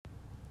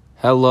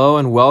Hello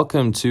and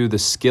welcome to the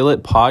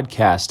Skillet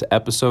Podcast,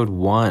 Episode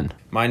 1.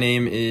 My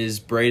name is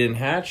Braden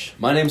Hatch.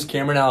 My name's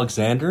Cameron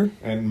Alexander.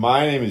 And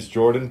my name is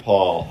Jordan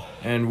Paul.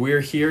 And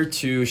we're here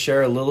to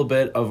share a little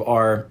bit of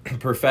our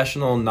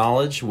professional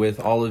knowledge with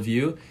all of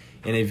you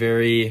in a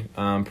very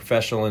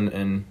professional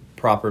and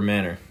proper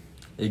manner.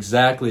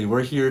 Exactly.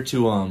 We're here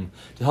to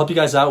help you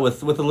guys out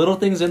with the little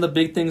things and the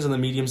big things and the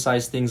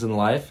medium-sized things in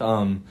life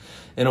in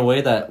a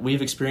way that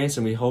we've experienced,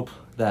 and we hope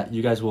that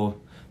you guys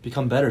will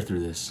become better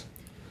through this.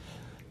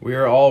 We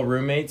are all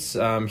roommates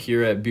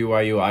here at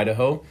BYU,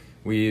 Idaho.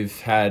 We've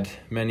had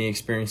many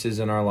experiences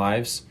in our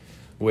lives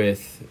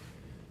with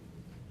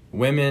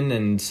women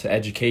and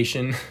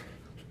education.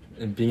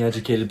 And being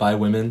educated by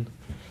women.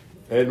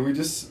 And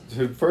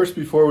first,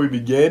 before we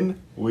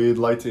begin, we'd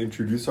like to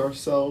introduce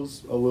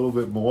ourselves a little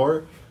bit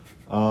more.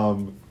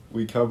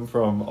 We come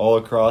from all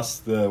across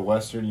the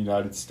western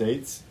United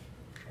States.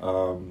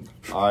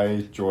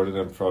 I, Jordan,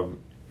 am from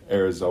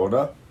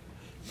Arizona.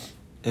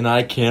 And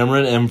I,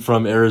 Cameron, am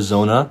from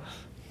Arizona.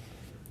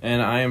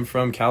 And I am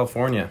from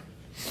California.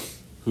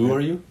 Who are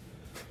you?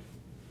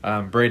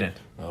 Braden.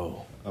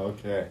 Oh.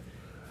 Okay.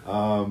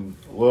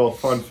 Little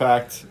fun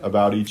fact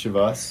about each of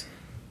us.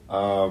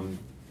 I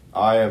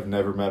have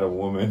never met a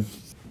woman.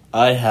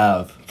 I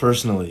have,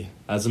 personally,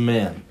 as a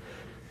man.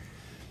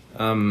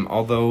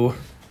 Although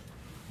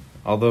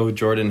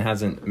Jordan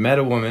hasn't met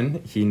a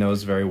woman, he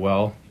knows very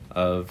well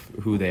of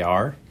who they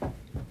are.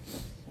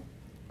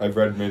 I've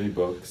read many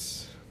books.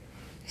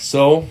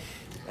 So,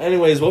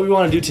 anyways, what we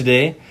want to do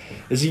today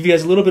is give you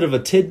guys a little bit of a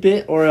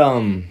tidbit or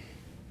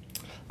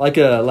like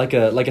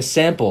a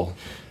sample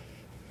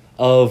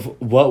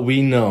of what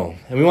we know.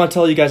 And we want to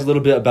tell you guys a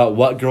little bit about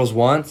what girls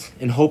want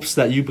in hopes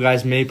that you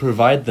guys may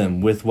provide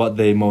them with what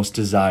they most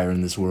desire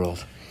in this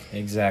world.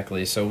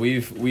 Exactly. So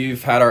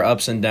we've had our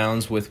ups and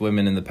downs with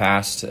women in the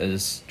past,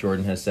 as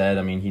Jordan has said.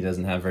 I mean, he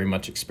doesn't have very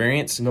much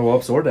experience. No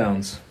ups or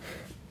downs.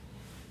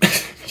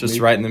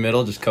 Just right in the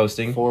middle, just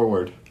coasting.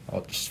 Forward.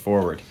 Oh, just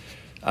forward.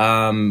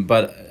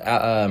 But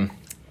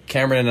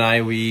Cameron and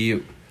I,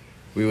 we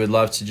would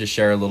love to just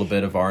share a little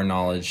bit of our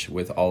knowledge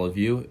with all of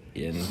you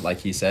in,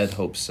 like he said,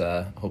 hopes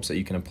that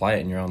you can apply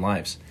it in your own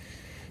lives.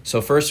 So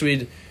first,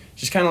 we'd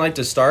just kind of like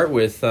to start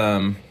with,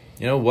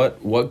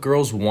 what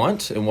girls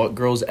want and what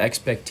girls'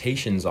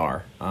 expectations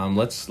are.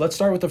 Let's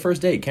start with the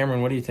first date.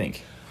 Cameron, what do you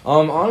think?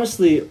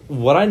 Honestly,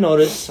 what I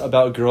notice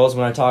about girls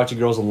when I talk to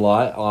girls a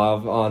lot,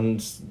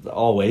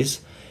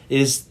 always,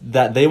 is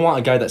that they want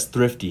a guy that's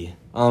thrifty.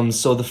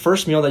 So the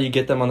first meal that you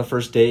get them on the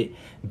first date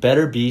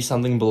better be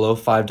something below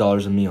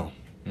 $5 a meal.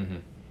 Mm-hmm.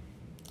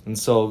 And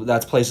so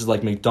that's places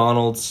like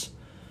McDonald's,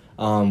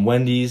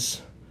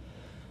 Wendy's,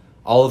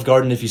 Olive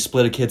Garden if you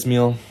split a kid's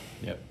meal.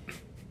 Yep.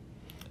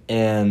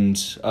 And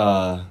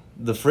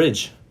the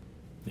fridge.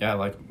 Yeah,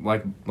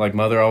 like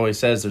Mother always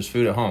says, there's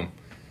food at home.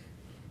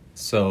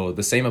 So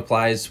the same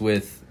applies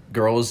with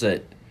girls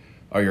that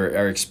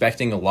are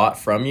expecting a lot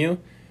from you.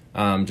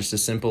 Just a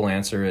simple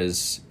answer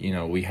is,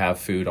 we have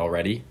food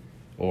already.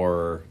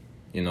 Or,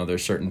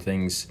 there's certain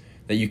things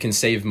that you can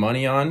save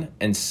money on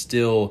and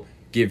still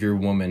give your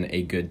woman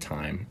a good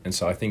time. And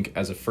so I think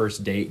as a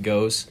first date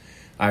goes,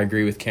 I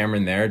agree with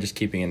Cameron there, just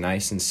keeping it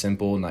nice and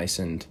simple, nice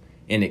and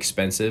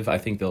inexpensive. I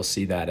think they'll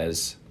see that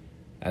as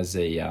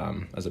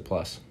a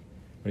plus.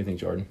 What do you think,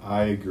 Jordan?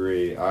 I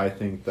agree. I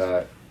think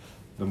that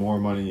the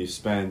more money you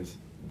spend,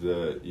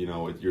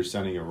 you're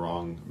sending a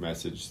wrong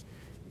message.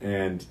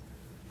 And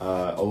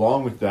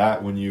along with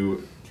that, when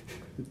you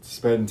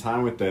spend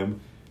time with them,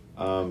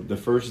 the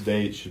first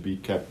date should be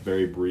kept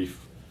very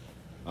brief,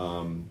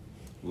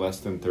 less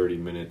than 30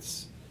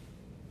 minutes.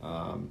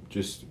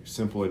 Just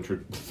simple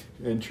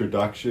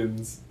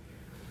introductions,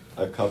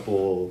 a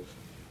couple,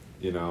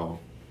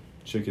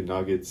 chicken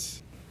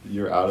nuggets.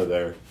 You're out of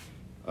there,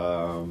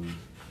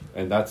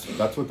 and that's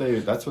what they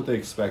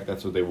expect.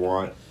 That's what they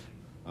want.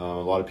 A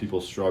lot of people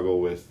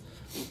struggle with,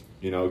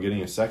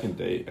 getting a second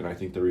date, and I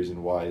think the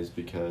reason why is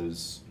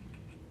because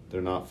they're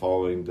not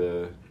following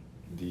the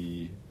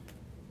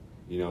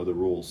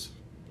rules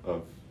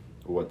of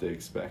what they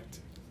expect.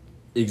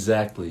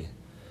 Exactly.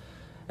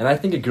 And I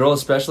think a girl,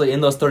 especially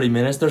in those 30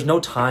 minutes, there's no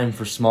time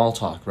for small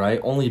talk, right?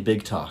 Only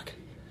big talk.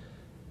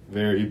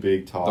 Very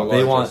big talk.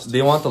 They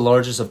want the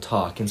largest of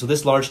talk. And so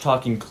this large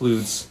talk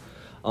includes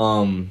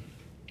how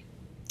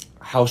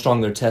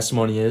strong their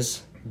testimony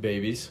is.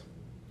 Babies.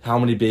 How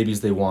many babies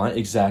they want,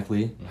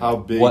 exactly. How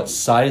big. What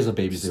size of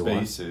babies they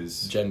want.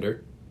 Spaces.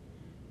 Gender.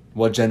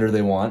 What gender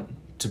they want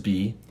to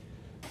be.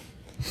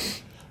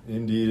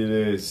 Indeed it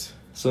is.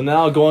 So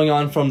now going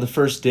on from the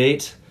first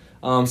date,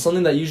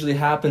 something that usually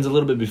happens a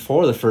little bit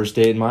before the first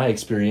date in my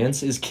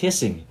experience is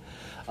kissing.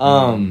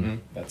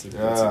 That's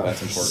important.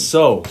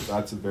 So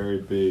that's a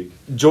very big.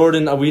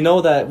 Jordan,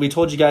 we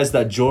told you guys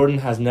that Jordan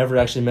has never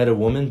actually met a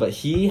woman, but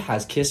he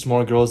has kissed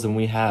more girls than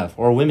we have,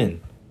 or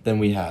women than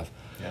we have.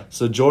 Yeah.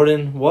 So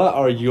Jordan, what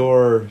are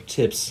your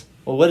tips?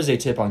 Well, what is a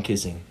tip on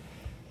kissing?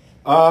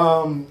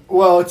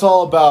 Well, it's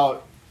all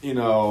about,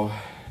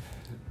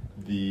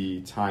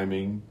 the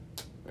timing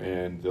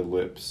and the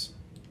lips.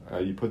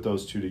 You put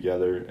those two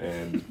together,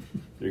 and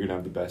you're gonna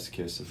have the best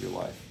kiss of your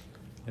life.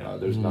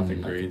 There's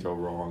nothing that can Agreed. go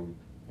wrong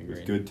with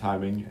Agreed. good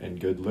timing and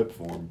good lip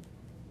form.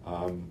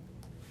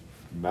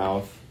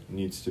 Mouth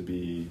needs to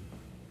be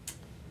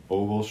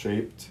oval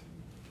shaped,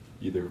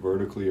 either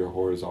vertically or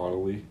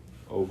horizontally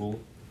oval,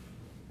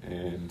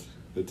 and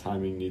the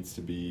timing needs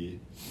to be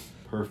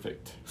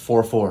perfect.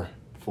 4-4.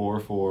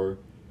 4-4,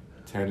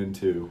 10 and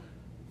 2.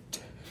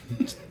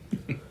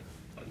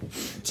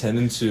 10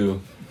 and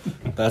 2.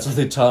 That's what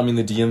they taught me in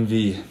the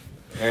DMV.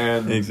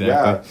 And Exactly.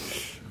 yeah,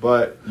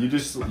 but you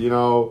just,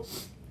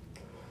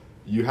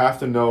 you have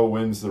to know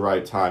when's the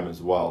right time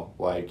as well.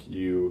 Like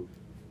you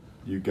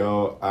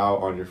go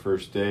out on your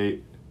first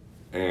date,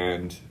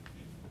 and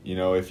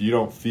if you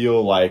don't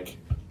feel like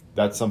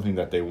that's something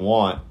that they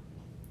want,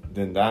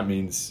 then that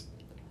means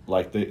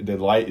like the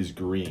light is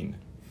green.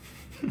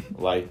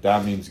 Like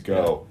that means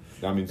go.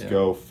 That means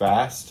go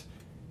fast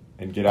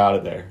and get out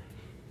of there.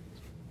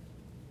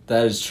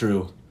 That is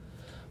true.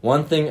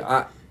 One thing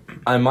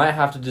I might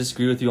have to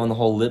disagree with you on the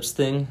whole lips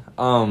thing.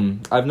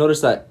 I've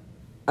noticed that,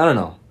 I don't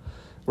know.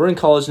 We're in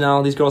college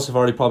now. These girls have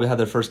already probably had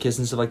their first kiss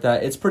and stuff like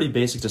that. It's pretty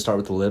basic to start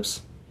with the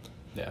lips.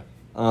 Yeah,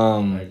 I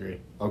I agree.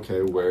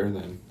 Okay, where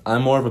then?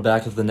 I'm more of a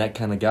back of the neck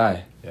kind of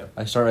guy. Yeah.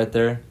 I start right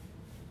there.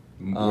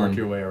 Work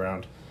your way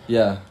around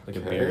Yeah. like a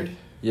Okay. beard.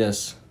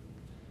 Yes.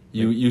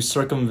 You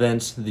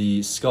circumvent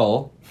the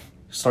skull,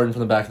 starting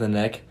from the back of the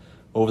neck,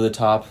 over the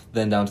top,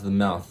 then down to the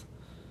mouth.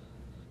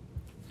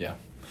 Yeah.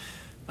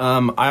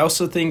 I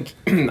also think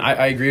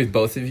I agree with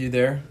both of you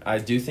there. I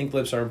do think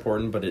lips are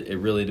important, but it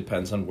really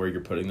depends on where you're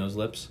putting those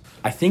lips.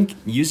 I think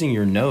using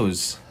your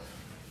nose,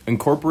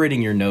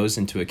 incorporating your nose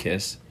into a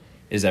kiss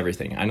is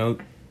everything. I know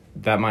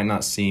that might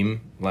not seem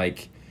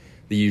like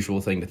the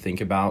usual thing to think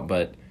about,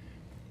 but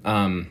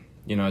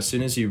as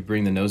soon as you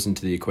bring the nose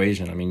into the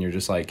equation, I mean, you're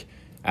just like,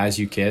 as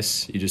you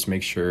kiss, you just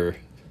make sure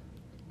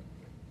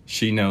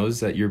she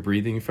knows that you're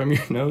breathing from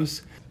your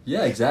nose.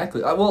 Yeah,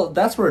 exactly. Well,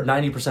 that's where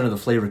 90% of the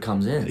flavor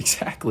comes in.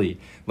 Exactly.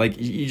 Like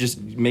you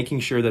just making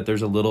sure that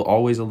there's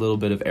always a little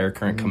bit of air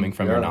current coming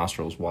from your yeah.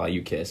 nostrils while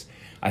you kiss.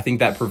 I think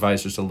that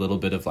provides just a little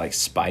bit of like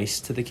spice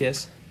to the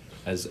kiss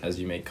as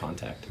you make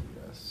contact.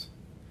 Yes.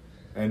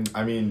 And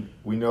I mean,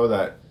 we know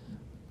that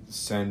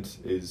scent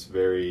is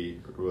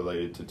very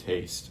related to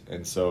taste,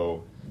 and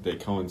so they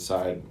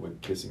coincide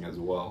with kissing as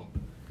well.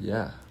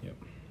 Yeah.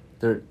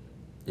 Yep.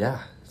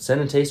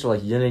 Scent and taste are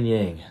like yin and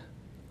yang.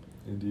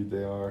 Indeed,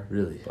 they are.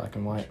 Really. Black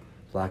and white.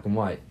 Black and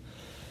white.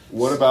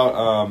 What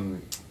about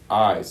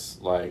eyes?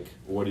 Like,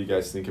 what do you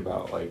guys think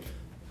about like?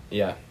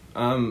 Yeah.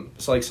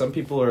 So like some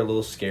people are a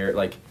little scared.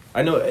 Like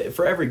I know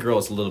for every girl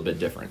it's a little bit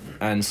different.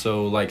 And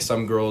so like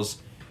some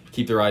girls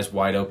keep their eyes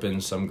wide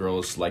open, some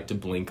girls like to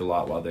blink a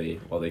lot while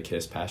they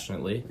kiss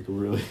passionately. Like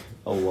really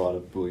a lot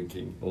of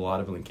blinking. A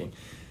lot of blinking.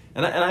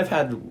 And I've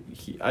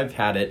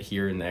had it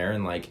here and there,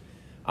 and like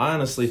I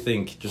honestly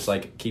think just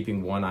like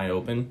keeping one eye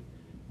open,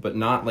 but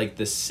not like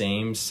the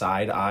same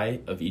side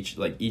eye of each.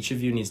 Like each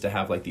of you needs to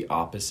have like the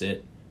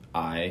opposite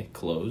eye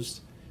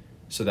closed,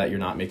 so that you're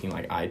not making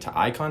like eye to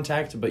eye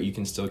contact, but you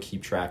can still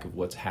keep track of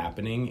what's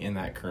happening in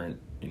that current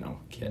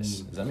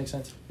kiss. Does that make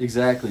sense?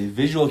 Exactly.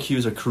 Visual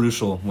cues are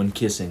crucial when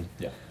kissing.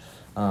 Yeah.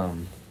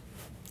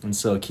 And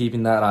so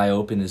keeping that eye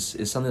open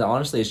is something that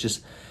honestly it's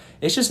just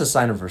a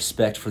sign of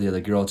respect for the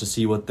other girl to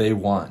see what they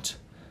want.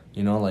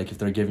 Like if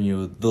they're giving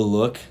you the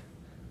look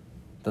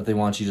that they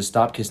want you to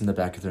stop kissing the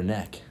back of their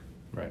neck.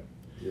 Right.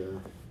 Yeah.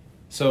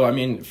 So I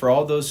mean, for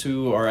all those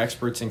who are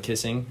experts in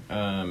kissing,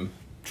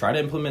 try to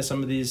implement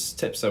some of these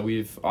tips that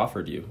we've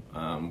offered you.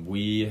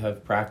 We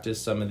have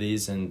practiced some of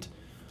these, and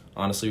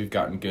honestly, we've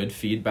gotten good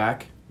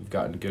feedback. We've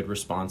gotten good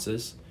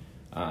responses.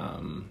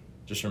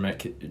 Just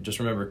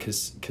remember,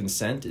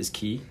 consent is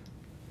key.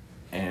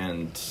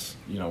 And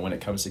when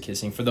it comes to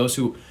kissing, for those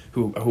who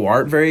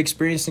aren't very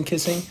experienced in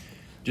kissing,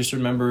 just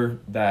remember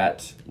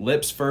that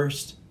lips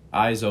first,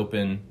 eyes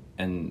open,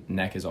 and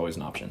neck is always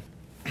an option.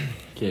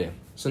 Okay.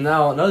 So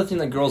now another thing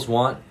that girls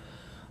want,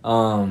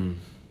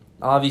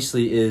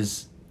 obviously,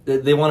 is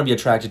they want to be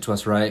attracted to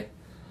us, right?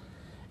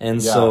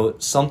 And so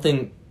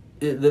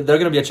they're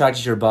going to be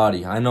attracted to your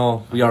body. I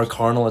know we are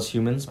carnal as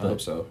humans, I but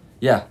hope so.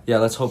 yeah,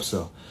 let's hope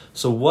so.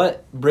 So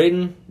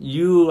Braden,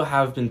 you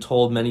have been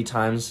told many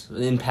times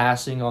in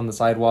passing on the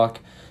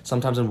sidewalk,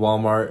 sometimes in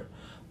Walmart,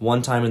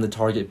 one time in the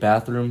Target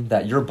bathroom,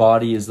 that your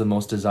body is the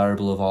most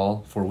desirable of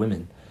all for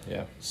women.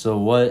 Yeah. So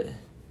what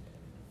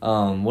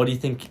do you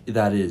think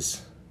that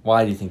is?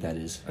 Why do you think that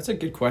is? That's a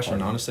good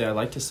question. Honestly, I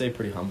like to stay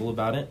pretty humble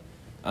about it.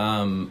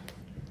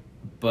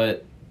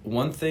 But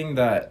one thing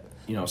that,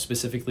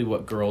 specifically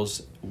what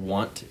girls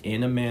want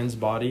in a man's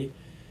body,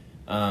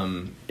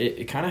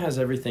 it kind of has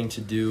everything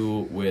to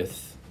do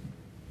with,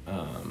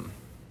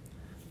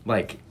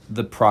 like,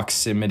 the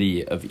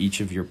proximity of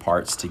each of your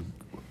parts to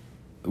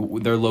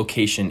their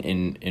location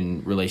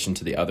in relation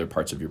to the other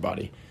parts of your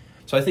body.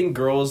 So I think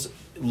girls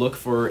look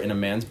for, in a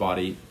man's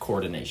body,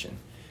 coordination.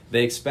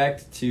 They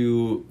expect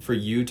for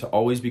you to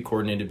always be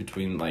coordinated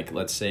between, like,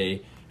 let's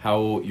say,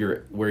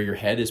 where your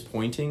head is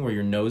pointing, where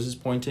your nose is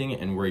pointing,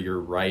 and where your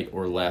right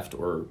or left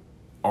or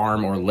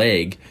arm or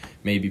leg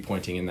may be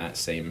pointing in that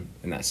same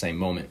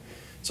moment.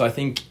 So I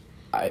think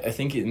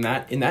in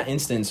that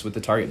instance with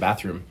the Target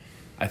bathroom,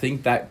 I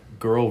think that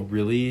girl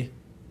really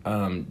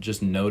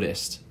just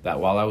noticed that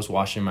while I was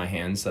washing my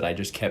hands that I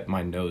just kept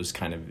my nose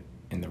kind of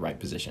in the right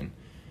position.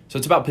 So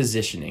it's about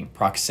positioning,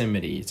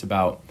 proximity. It's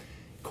about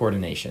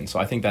coordination. So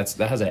I think that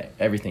has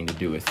everything to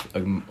do with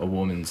a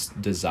woman's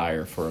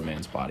desire for a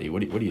man's body.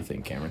 What do you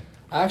think, Cameron?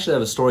 I actually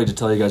have a story to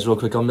tell you guys real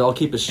quick. I'll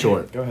keep it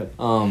short. Go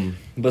ahead.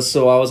 But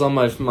so I was on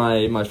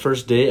my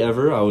first date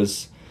ever. I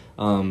was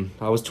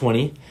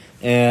 20,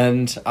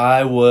 and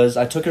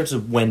I took her to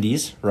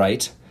Wendy's,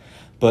 right?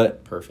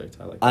 But Perfect.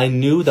 I like that. I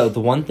knew that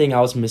the one thing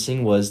I was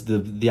missing was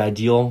the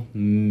ideal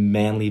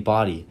manly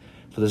body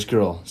for this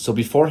girl. So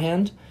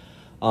beforehand,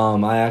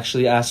 I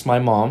actually asked my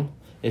mom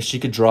if she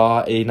could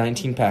draw a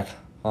 19-pack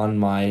on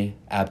my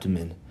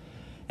abdomen,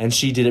 and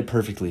she did it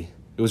perfectly.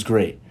 It was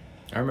great.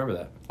 I remember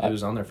that. It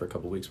was on there for a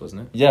couple weeks,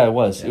 wasn't it? Yeah, it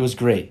was. Yeah. It was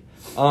great.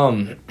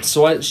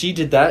 So she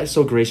did that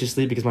so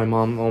graciously because my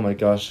mom, oh my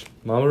gosh,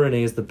 Mama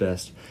Renee is the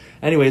best.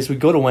 Anyways, we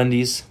go to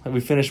Wendy's. We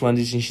finish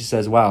Wendy's, and she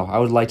says, "Wow, I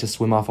would like to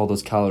swim off all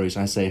those calories."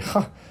 And I say,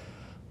 "Huh,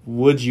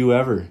 would you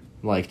ever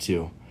like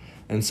to?"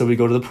 And so we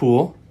go to the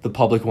pool, the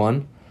public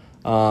one.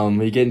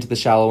 We get into the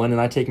shallow one,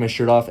 and I take my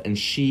shirt off, and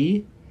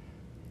she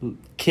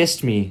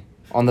kissed me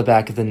on the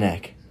back of the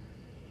neck.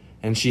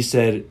 And she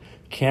said,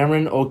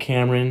 "Cameron, oh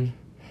Cameron,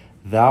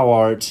 thou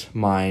art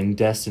mine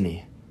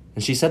destiny."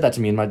 And she said that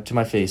to me to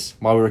my face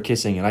while we were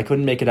kissing, and I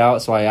couldn't make it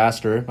out, so I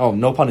asked her, oh,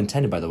 no pun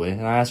intended, by the way,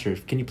 and I asked her,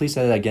 "Can you please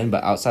say that again,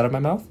 but outside of my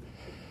mouth?"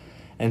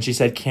 And she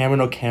said,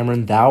 "Cameron, oh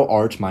Cameron, thou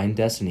art mine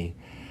destiny."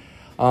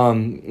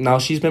 Now,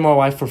 she's been my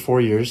wife for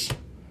 4 years,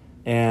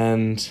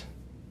 and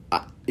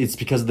it's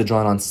because of the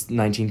drawn-on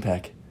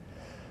 19-pack.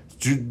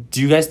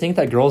 Do you guys think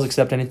that girls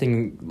accept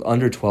anything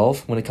under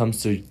 12 when it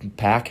comes to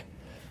pack?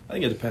 I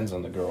think it depends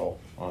on the girl,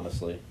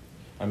 honestly.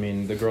 I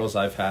mean, the girls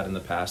I've had in the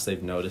past,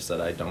 they've noticed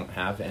that I don't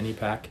have any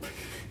pack.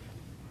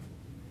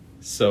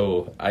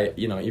 So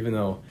even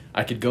though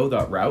I could go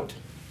that route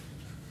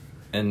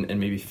and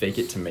maybe fake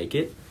it to make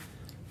it,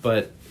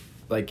 but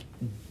like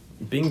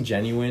being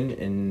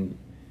genuine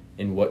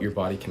in what your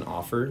body can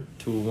offer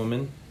to a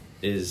woman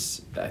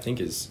is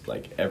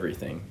like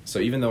everything. So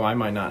even though I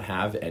might not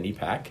have any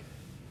pack,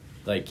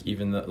 like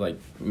even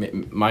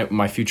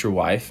my future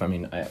wife, I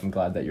mean, I'm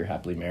glad that you're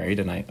happily married,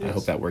 and I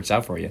hope that works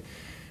out for you.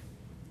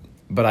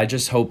 But I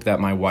just hope that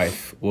my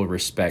wife will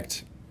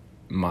respect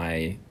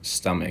my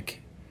stomach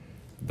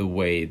the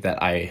way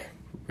that I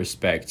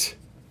respect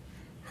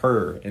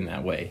her in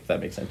that way, if that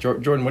makes sense.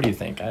 Jordan, what do you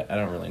think? I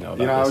don't really know about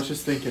this. I was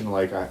just thinking,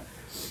 like, I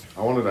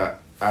wanted to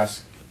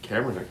ask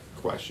Cameron a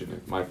question.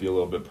 It might be a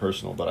little bit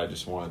personal, but I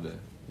just wanted to,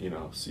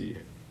 see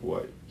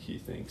what he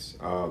thinks.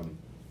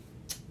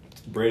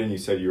 Brayden, you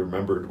said you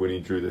remembered when he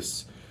drew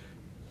this,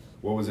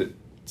 what was it,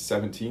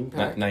 17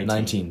 pack?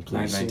 19,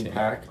 please. 19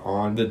 pack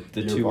on The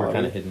your two were body.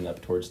 kind of hidden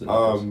up towards the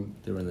nipples.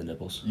 They were in the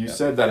nipples. You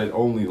said that it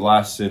only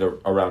lasted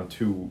around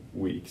 2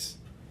 weeks.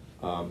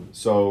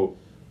 So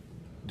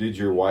did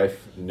your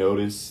wife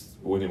notice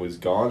when it was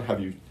gone?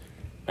 Have you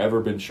ever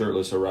been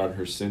shirtless around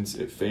her since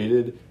it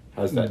faded?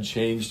 Has that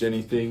changed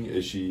anything?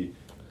 Is she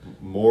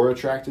more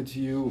attracted to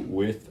you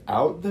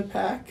without the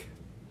pack?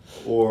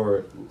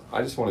 Or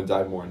I just want to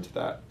dive more into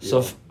that.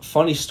 So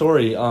funny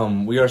story.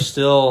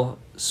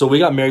 We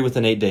got married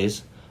within 8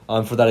 days.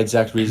 For that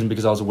exact reason,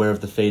 because I was aware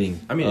of the fading.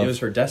 I mean, it was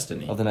her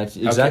destiny. Of the next,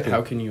 exactly.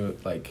 How can you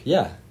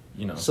Yeah.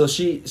 So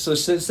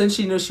since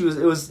she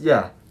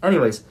knew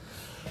anyways,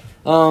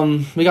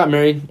 we got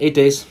married 8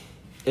 days,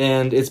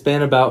 and it's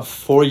been about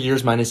 4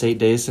 years minus 8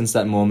 days since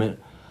that moment.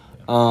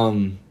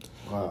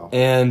 Wow.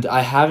 And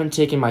I haven't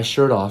taken my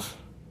shirt off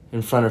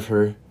in front of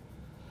her,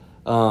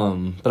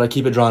 but I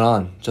keep it drawn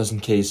on just in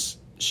case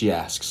she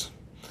asks.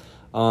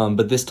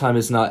 But this time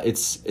it's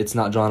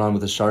not drawn on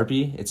with a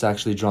Sharpie. It's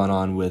actually drawn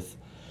on with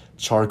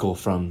charcoal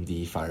from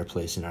the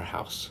fireplace in our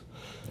house.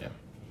 Yeah,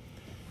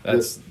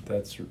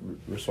 that's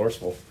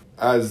resourceful.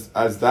 As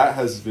that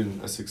has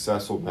been a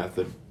successful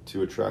method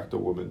to attract a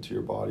woman to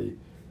your body,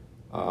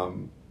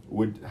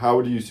 how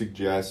would you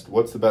suggest?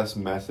 What's the best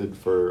method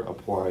for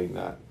applying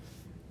that?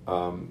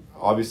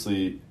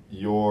 Obviously,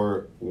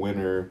 your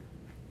winner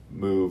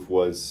move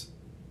was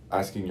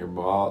asking your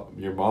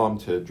mom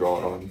to draw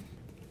it on.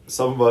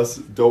 Some of us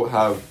don't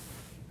have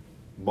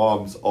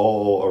moms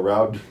all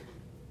around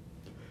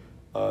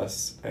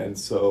us, and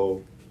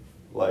so,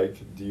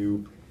 do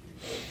you...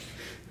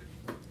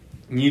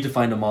 You need to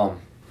find a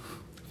mom.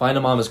 Find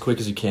a mom as quick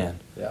as you can.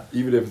 Yeah.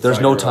 Even if it's there's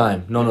not no your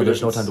time. own. No,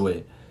 there's no time to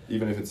wait.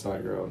 Even if it's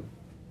not your own.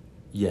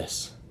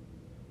 Yes.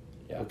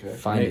 Yeah. Okay.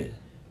 Find it.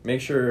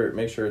 Make sure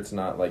it's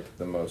not like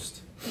the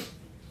most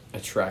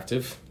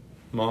attractive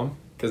mom,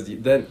 because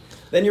then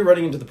you're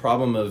running into the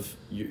problem of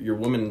your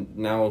woman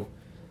now.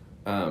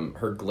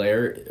 Her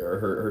glare or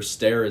her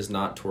stare is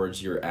not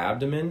towards your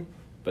abdomen,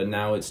 but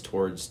now it's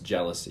towards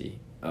jealousy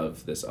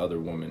of this other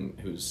woman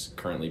who's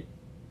currently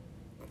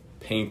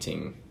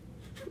painting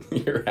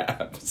Your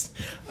abs.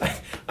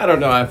 I don't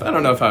know. I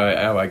don't know if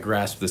how I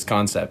grasp this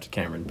concept,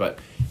 Cameron. But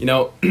you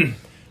know,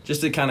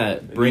 just to kind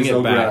of bring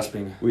it back.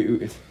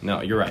 grasping.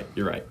 No, you're right.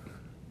 You're right.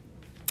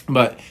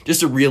 But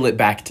just to reel it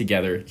back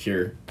together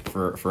here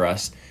for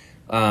us,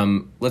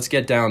 let's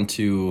get down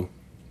to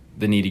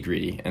the nitty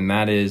gritty, and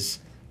that is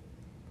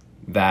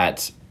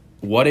that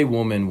what a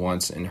woman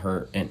wants in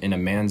a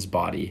man's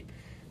body.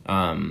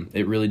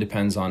 It really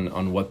depends on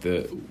who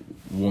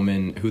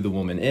the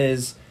woman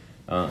is,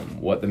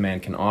 what the man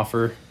can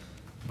offer.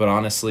 But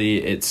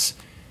honestly, it's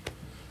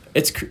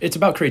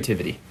about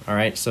creativity. All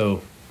right,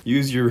 so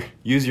use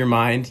your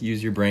mind,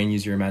 use your brain,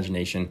 use your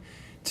imagination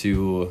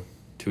to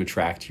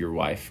attract your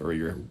wife or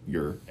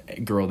your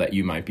girl that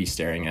you might be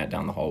staring at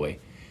down the hallway.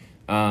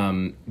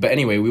 But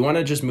anyway, we want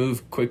to just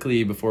move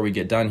quickly before we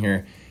get done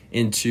here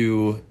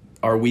into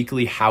our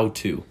weekly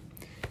how-to.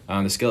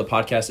 The Skillet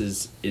Podcast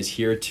is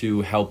here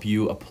to help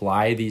you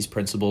apply these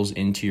principles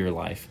into your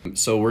life.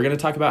 So we're going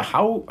to talk about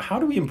how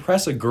do we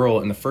impress a girl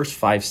in the first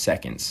 5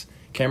 seconds.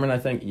 Cameron, I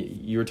think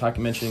you were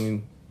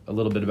mentioning a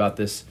little bit about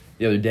this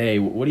the other day.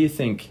 What do you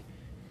think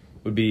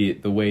would be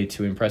the way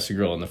to impress a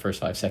girl in the first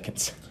 5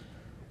 seconds?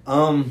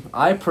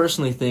 I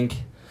personally think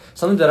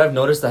something that I've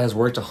noticed that has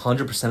worked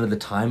 100% of the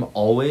time,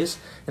 always,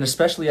 and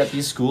especially at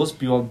these schools,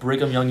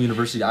 Brigham Young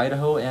University,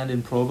 Idaho, and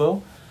in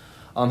Provo,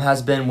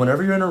 has been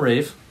whenever you're in a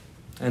rave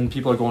and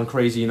people are going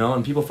crazy,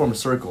 and people form a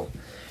circle,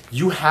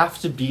 you have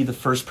to be the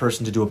first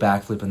person to do a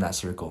backflip in that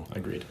circle.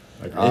 Agreed.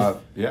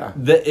 Yeah.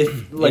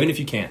 Even if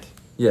you can't.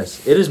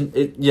 Yes, it is.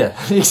 Yeah,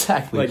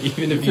 exactly. Like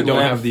even if You you don't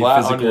land have the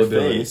flat physical on your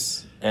ability.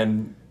 face,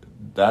 and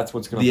that's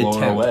what's going to The blow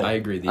her attempt. away. I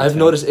agree. The I've attempt.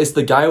 noticed it's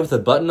the guy with a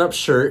button-up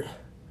shirt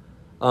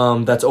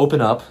that's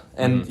open up,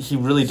 and he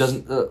really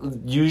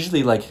doesn't.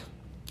 Usually, like,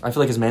 I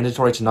feel like it's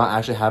mandatory to not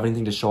actually have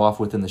anything to show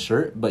off within the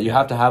shirt, but you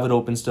have to have it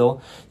open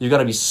still. You've got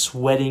to be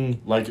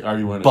sweating Like, are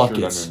you wearing a buckets.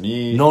 shirt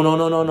underneath? No.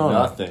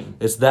 Nothing.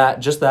 It's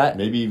just that.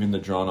 Maybe even the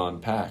drawn-on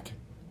pack.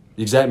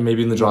 Exactly,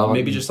 maybe in the draw.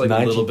 Maybe just like a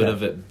little 19th bit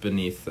of it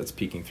beneath that's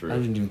peeking through. I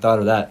haven't even thought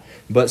of that.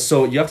 But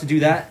so you have to do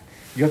that.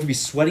 You have to be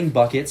sweating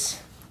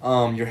buckets.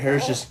 Your hair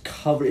is just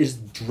is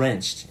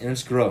drenched, and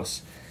it's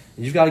gross.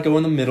 And you've got to go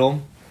in the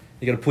middle.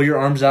 You got to pull your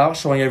arms out,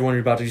 showing everyone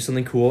you're about to do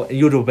something cool, and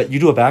you do a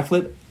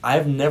backflip.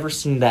 I've never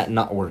seen that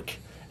not work.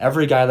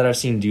 Every guy that I've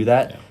seen do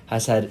that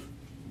has had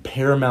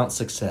paramount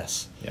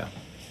success. Yeah,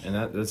 and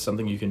that's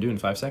something you can do in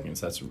 5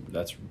 seconds. That's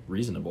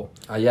reasonable.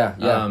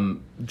 Yeah.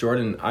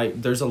 Jordan,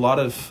 there's a lot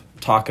of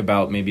talk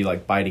about maybe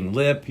like biting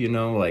lip,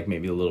 like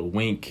maybe a little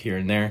wink here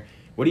and there.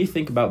 What do you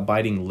think about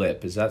biting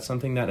lip? Is that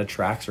something that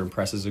attracts or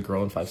impresses a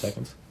girl in 5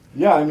 seconds?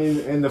 Yeah, I mean,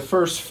 in the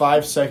first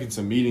 5 seconds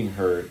of meeting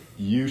her,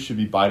 you should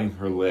be biting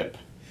her lip.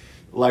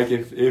 Like,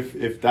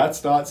 if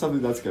that's not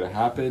something that's going to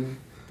happen,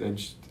 then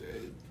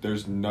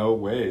there's no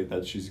way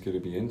that she's going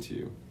to be into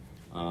you.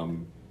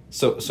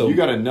 So you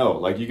got to know.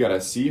 Like, you got to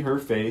see her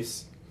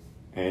face,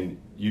 and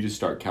you just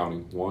start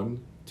counting.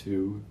 1,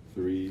 2,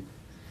 3,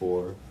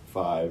 4,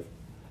 5.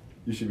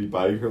 You should be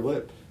biting her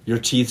lip. Your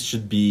teeth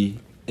should be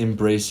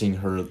embracing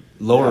her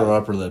lower or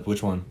upper lip.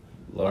 Which one?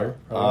 Lower?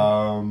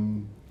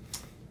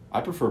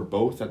 I prefer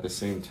both at the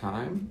same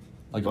time.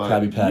 Like a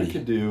Krabby Patty. You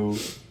could do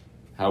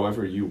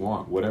however you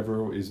want,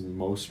 whatever is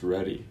most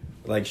ready.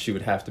 Like she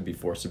would have to be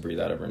forced to breathe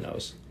out of her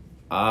nose.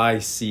 I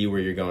see where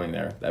you're going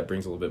there. That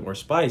brings a little bit more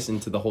spice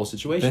into the whole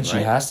situation, Then she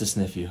has to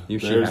sniff you.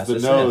 There's the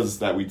nose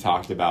that we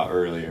talked about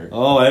earlier.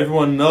 Oh,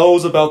 everyone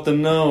knows about the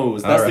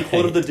nose. That's All the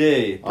quote right. of the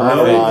day.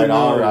 All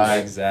right.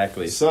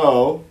 Exactly.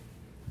 So,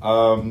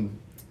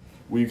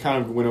 we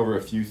kind of went over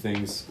a few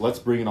things. Let's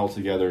bring it all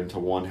together into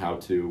one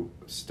how-to,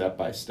 step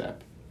by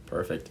step.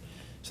 Perfect.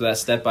 So that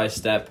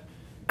step-by-step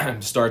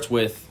starts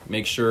with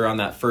make sure on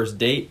that first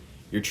date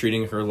you're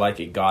treating her like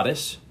a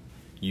goddess.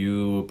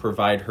 You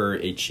provide her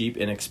a cheap,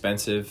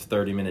 inexpensive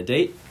 30-minute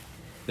date.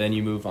 Then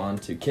you move on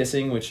to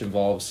kissing, which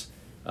involves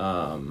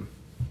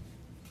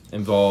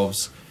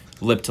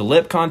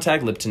lip-to-lip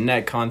contact,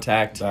 lip-to-neck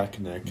contact, Back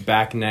neck.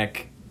 back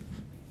neck,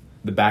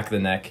 the back of the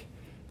neck.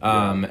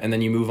 And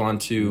then you move on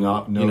to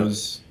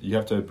Nose. You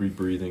have to be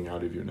breathing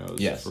out of your nose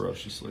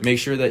ferociously. make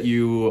sure that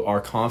you are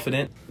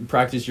confident.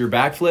 Practice your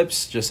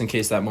backflips just in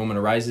case that moment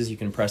arises. You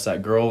can press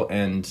that girl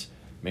and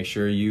make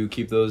sure you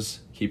keep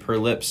her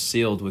lips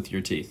sealed with your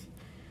teeth.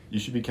 You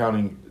should be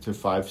counting to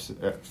five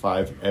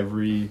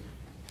every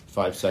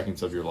 5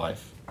 seconds of your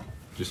life,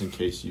 just in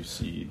case you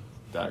see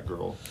that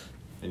girl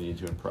and you need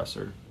to impress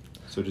her.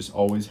 So just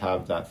always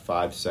have that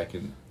 5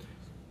 second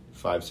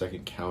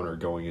counter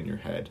going in your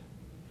head.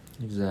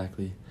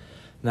 Exactly.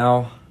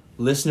 Now,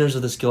 listeners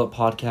of the Skillet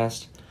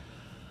Podcast,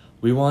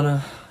 we want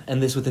to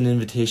end this with an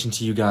invitation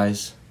to you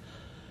guys.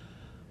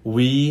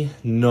 We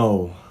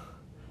know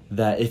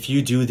that if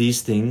you do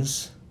these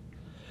things,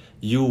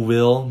 you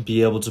will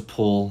be able to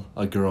pull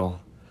a girl.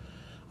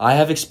 I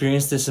have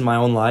experienced this in my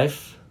own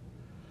life,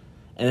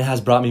 and it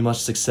has brought me much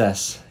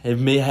success. It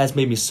has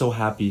made me so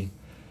happy.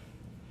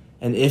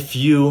 And if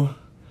you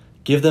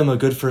give them a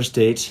good first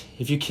date,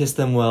 if you kiss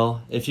them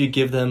well, if you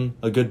give them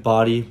a good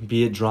body,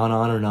 be it drawn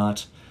on or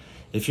not,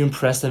 if you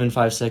impress them in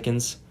 5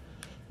 seconds,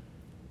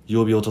 you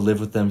will be able to live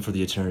with them for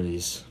the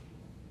eternities.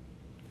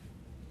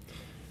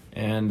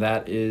 And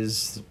that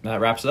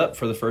wraps it up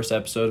for the first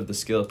episode of the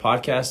Skillet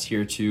Podcast,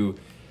 here to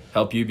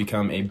help you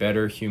become a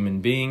better human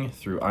being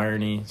through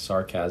irony,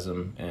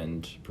 sarcasm,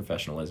 and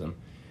professionalism.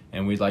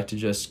 And we'd like to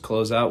just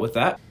close out with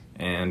that,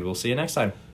 and we'll see you next time.